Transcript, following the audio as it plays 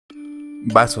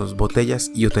vasos,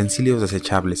 botellas y utensilios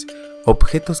desechables,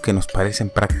 objetos que nos parecen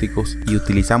prácticos y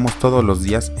utilizamos todos los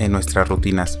días en nuestras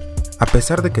rutinas, a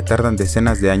pesar de que tardan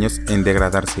decenas de años en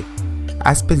degradarse.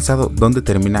 ¿Has pensado dónde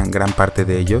terminan gran parte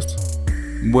de ellos?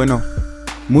 Bueno,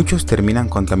 muchos terminan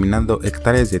contaminando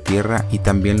hectáreas de tierra y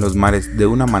también los mares de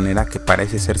una manera que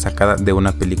parece ser sacada de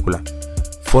una película.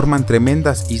 Forman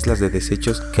tremendas islas de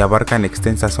desechos que abarcan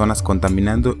extensas zonas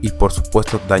contaminando y por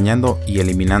supuesto dañando y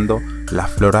eliminando la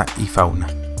flora y fauna.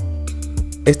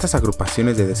 Estas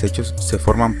agrupaciones de desechos se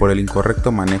forman por el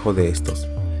incorrecto manejo de estos,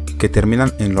 que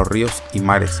terminan en los ríos y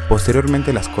mares.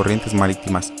 Posteriormente las corrientes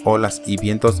marítimas, olas y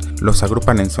vientos los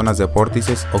agrupan en zonas de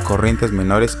vórtices o corrientes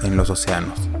menores en los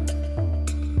océanos.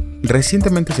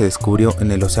 Recientemente se descubrió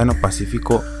en el Océano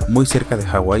Pacífico, muy cerca de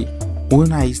Hawái,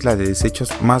 una isla de desechos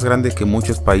más grande que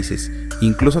muchos países,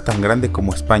 incluso tan grande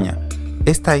como España.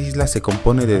 Esta isla se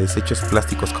compone de desechos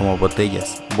plásticos como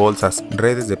botellas, bolsas,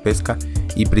 redes de pesca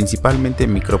y principalmente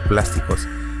microplásticos,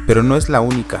 pero no es la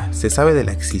única. Se sabe de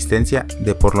la existencia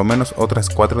de por lo menos otras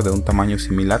 4 de un tamaño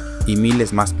similar y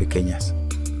miles más pequeñas.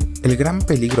 El gran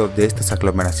peligro de estas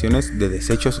aglomeraciones de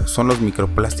desechos son los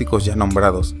microplásticos ya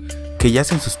nombrados, que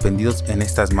yacen suspendidos en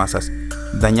estas masas,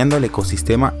 dañando el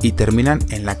ecosistema y terminan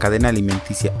en la cadena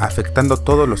alimenticia, afectando a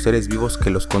todos los seres vivos que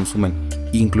los consumen,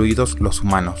 incluidos los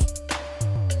humanos.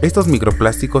 Estos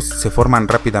microplásticos se forman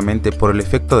rápidamente por el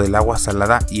efecto del agua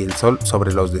salada y el sol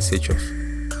sobre los desechos.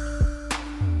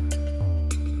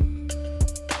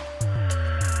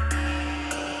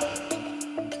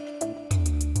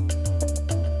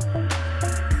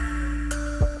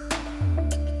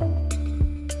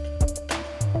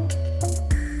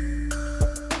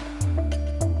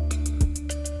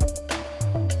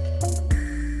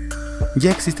 Ya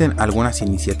existen algunas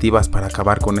iniciativas para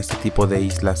acabar con este tipo de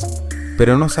islas,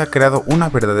 pero no se ha creado una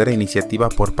verdadera iniciativa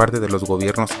por parte de los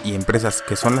gobiernos y empresas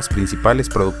que son las principales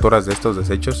productoras de estos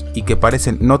desechos y que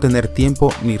parecen no tener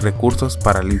tiempo ni recursos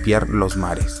para limpiar los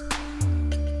mares.